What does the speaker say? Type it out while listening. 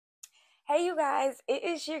Hey, you guys, it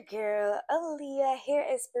is your girl, Aaliyah, here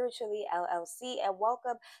at Spiritually LLC, and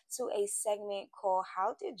welcome to a segment called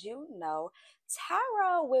How Did You Know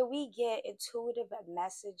Tarot, where we get intuitive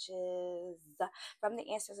messages from the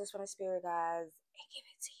ancestors, from the spirit guides, and give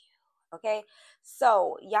it to you. Okay,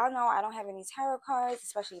 so y'all know I don't have any tarot cards,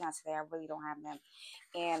 especially not today. I really don't have them,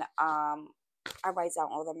 and I write down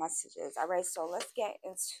all the messages. All right, so let's get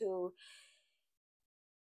into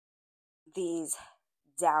these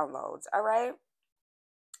downloads. All right.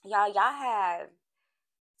 Y'all have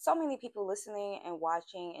so many people listening and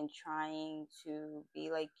watching and trying to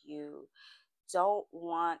be like you, don't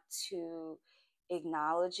want to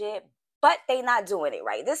acknowledge it, but they not doing it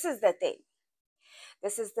right. This is the thing.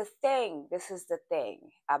 This is the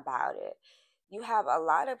thing about it. You have a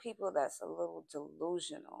lot of people that's a little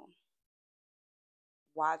delusional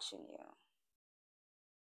watching you.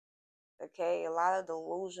 Okay, a lot of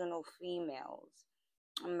delusional females,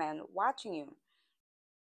 men watching you.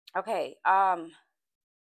 Okay,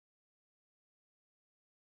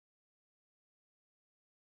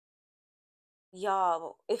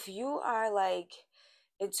 y'all, if you are like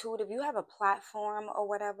intuitive, you have a platform or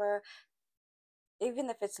whatever, even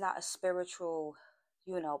if it's not a spiritual,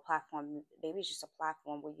 platform, maybe it's just a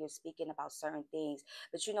platform where you're speaking about certain things,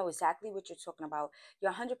 but you know exactly what you're talking about.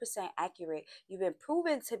 You're 100% accurate. You've been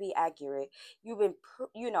proven to be accurate. You've been,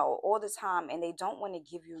 all the time, and they don't want to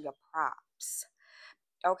give you your props.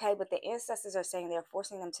 Okay, but the ancestors are saying they're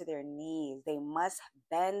forcing them to their knees. They must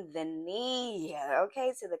bend the knee,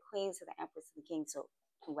 okay, to the queen, to the empress, to the king, to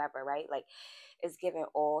whoever, right? Like, it's giving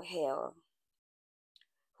all hail,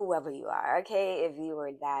 whoever you are, okay? If you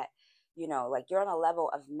were that, like you're on a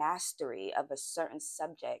level of mastery of a certain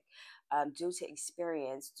subject, due to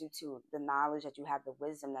experience, due to the knowledge that you have, the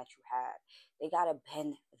wisdom that you have, they gotta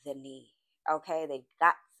bend the knee, okay? They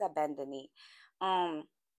got to bend the knee. And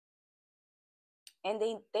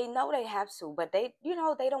they know they have to, but they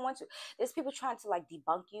don't want to. There's people trying to like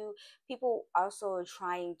debunk you. People also are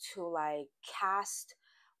trying to like cast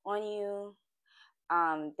on you.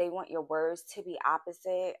 They want your words to be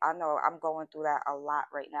opposite. I know I'm going through that a lot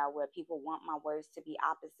right now, where people want my words to be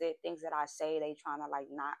opposite. Things that I say, they trying to like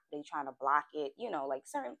not, they trying to block it, like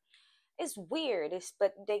certain. It's weird,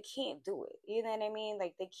 but they can't do it, you know what I mean?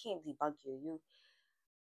 Like, they can't debunk you.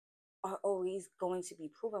 Are always going to be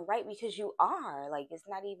proven right, because you are. Like, it's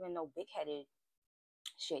not even no big headed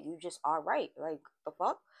shit. You just are right. Like, the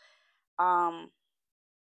fuck. Um,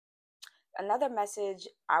 Another message,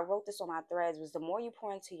 I wrote this on my threads, was the more you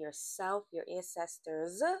pour into yourself, your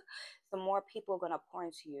ancestors, the more people are gonna pour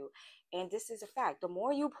into you. And this is a fact. The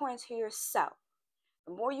more you pour into yourself,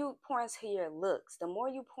 the more you pour into your looks, the more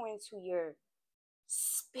you pour into your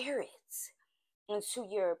spirits, into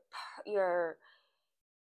your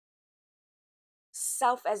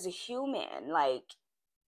self as a human, like,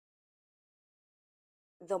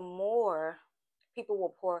 the more people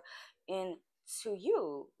will pour into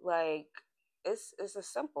you. Like, it's a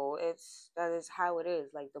simple, it's that is how it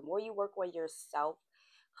is. Like, the more you work on yourself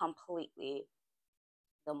completely,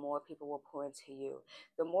 the more people will pour into you.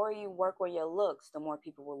 The more you work on your looks, the more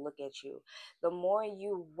people will look at you. The more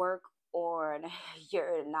you work on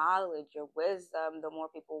your knowledge, your wisdom, the more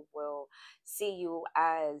people will see you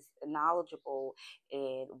as knowledgeable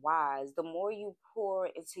and wise. The more you pour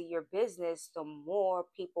into your business, the more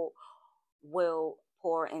people will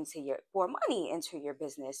pour money into your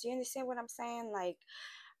business. You understand what I'm saying? Like,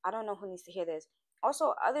 I don't know who needs to hear this.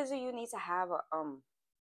 Also, others of you need to have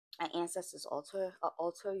an ancestors altar, a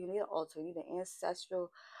altar. You need an altar. You need an ancestral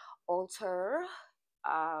altar.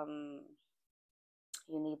 Um,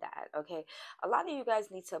 you need that. Okay. A lot of you guys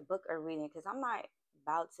need to book a reading, because I'm not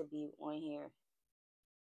about to be on here.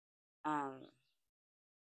 Um,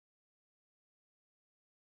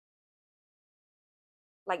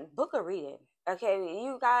 like, book a reading. Okay,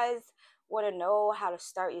 you guys want to know how to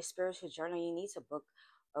start your spiritual journey, you need to book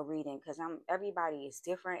a reading, because everybody is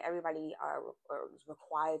different. Everybody are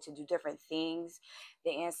required to do different things.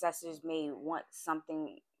 The ancestors may want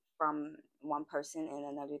something from one person and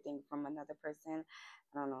another thing from another person.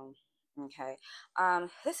 I don't know. Okay.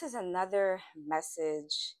 This is another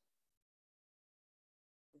message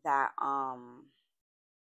that I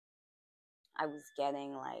was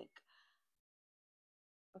getting. Like,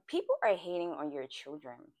 people are hating on your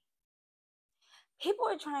children. People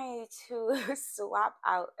are trying to swap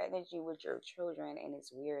out energy with your children, and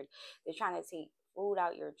it's weird. They're trying to take food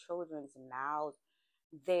out your children's mouth.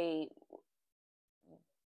 They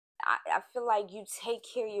I feel like you take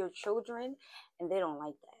care of your children, and they don't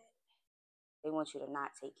like that. They want you to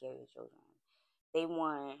not take care of your children. They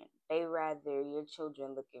rather your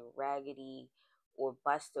children looking raggedy or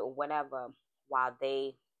busted or whatever, while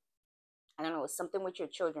they, I don't know, it's something with your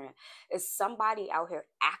children. Is somebody out here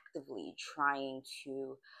actively trying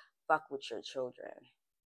to fuck with your children?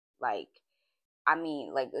 Like, I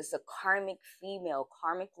mean, like, it's a karmic female,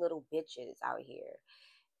 karmic little bitches out here,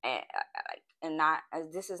 and not,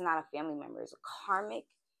 this is not a family member. It's a karmic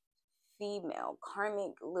female,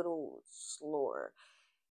 karmic little slore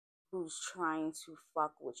who's trying to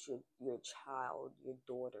fuck with your child, your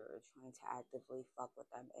daughter, trying to actively fuck with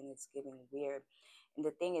them, and it's giving weird. And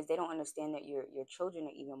the thing is, they don't understand that your children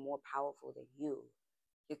are even more powerful than you.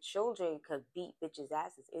 Your children could beat bitches'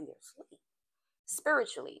 asses in their sleep.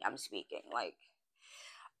 Spiritually, I'm speaking. Like,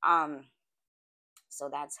 um, so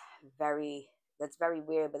that's very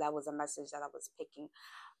weird. But that was a message that I was picking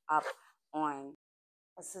up on.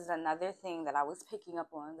 This is another thing that I was picking up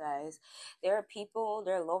on, guys. There are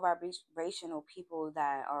low vibrational people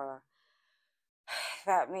that are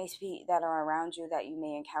that are around you, that you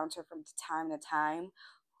may encounter from time to time,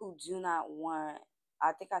 who do not want,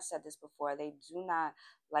 I think I said this before, they do not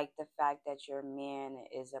like the fact that your man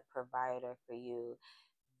is a provider for you.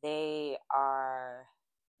 They are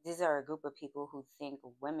These are a group of people who think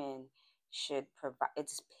women should provide.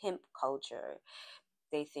 It's pimp culture.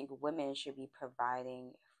 They think women should be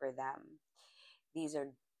providing for them. These are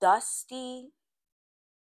dusty,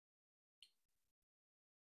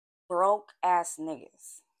 broke ass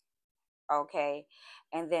niggas. Okay.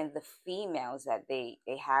 And then the females that they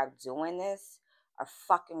have doing this are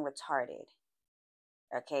fucking retarded.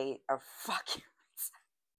 Okay, are fucking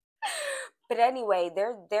but anyway,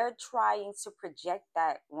 they're trying to project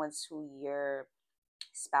that onto your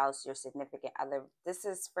spouse, your significant other. This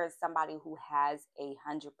is for somebody who has 100%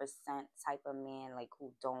 type of man, like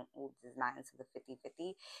who is not into the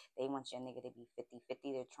 50-50. They want your nigga to be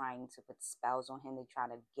 50-50. They're trying to put spells on him. They're trying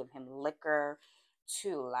to give him liquor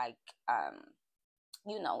to, like,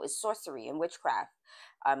 it's sorcery and witchcraft.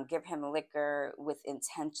 Give him liquor with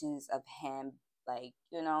intentions of him, like,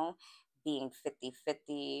 being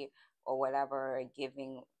 50-50 or whatever,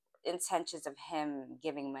 giving intentions of him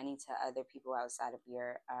giving money to other people outside of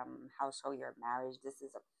your household, your marriage. This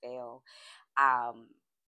is a fail. Um,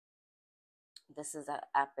 this is an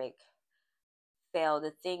epic fail. The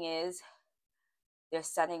thing is, they're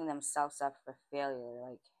setting themselves up for failure,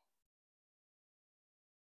 like,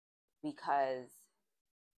 because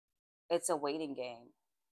it's a waiting game.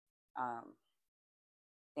 Um,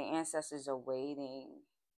 the ancestors are waiting,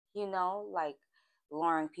 like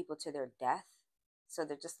luring people to their death. So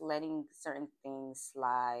they're just letting certain things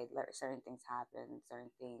slide, let certain things happen,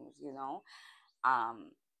 certain things,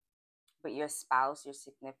 Um, but your spouse, your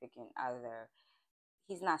significant other,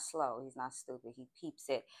 he's not slow, he's not stupid, he peeps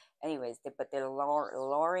it. Anyways, but they're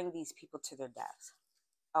luring these people to their deaths.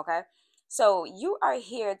 Okay, so you are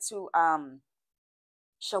here to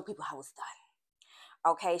show people how it's done.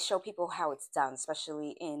 Okay, show people how it's done,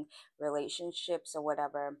 especially in relationships or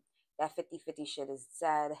whatever. That 50-50 shit is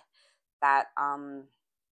dead. That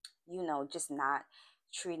just not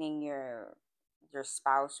treating your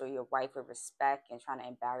spouse or your wife with respect and trying to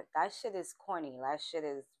embarrass, that shit is corny. That shit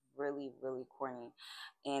is really, really corny,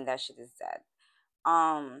 and that shit is dead.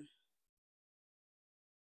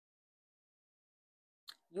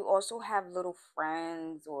 You also have little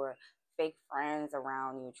friends or fake friends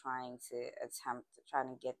around you trying to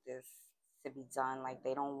get this to be done. Like,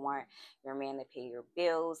 they don't want your man to pay your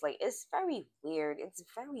bills. Like, it's very weird. It's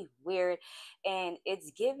very weird. And it's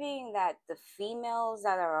giving that the females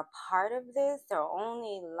that are a part of this are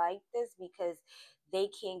only like this because they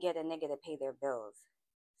can't get a nigga to pay their bills.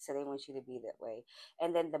 So they want you to be that way.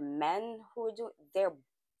 And then the men who are doing, they're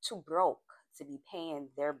too broke to be paying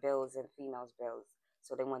their bills and females' bills.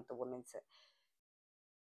 So they want the women to.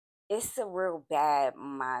 It's a real bad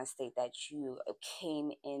mind state that you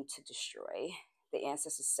came in to destroy. The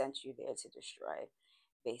ancestors sent you there to destroy,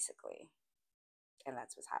 basically. And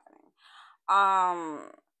that's what's happening.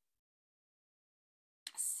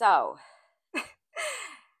 So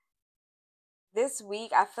this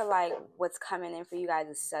week, I feel like what's coming in for you guys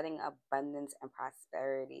is setting abundance and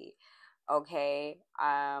prosperity. Okay,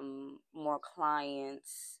 more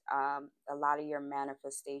clients, a lot of your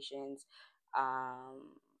manifestations,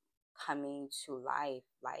 um, coming to life.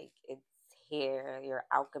 Like, it's here. Your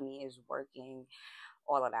alchemy is working.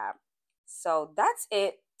 All of that. So that's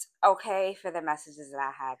it. Okay, for the messages that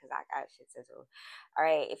I had, because I got shit to do. All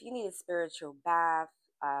right, if you need a spiritual bath,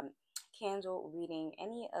 um, candle reading,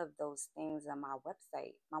 any of those things on my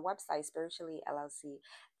website,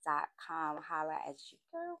 spirituallyllc.com. Holla at you,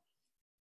 girl.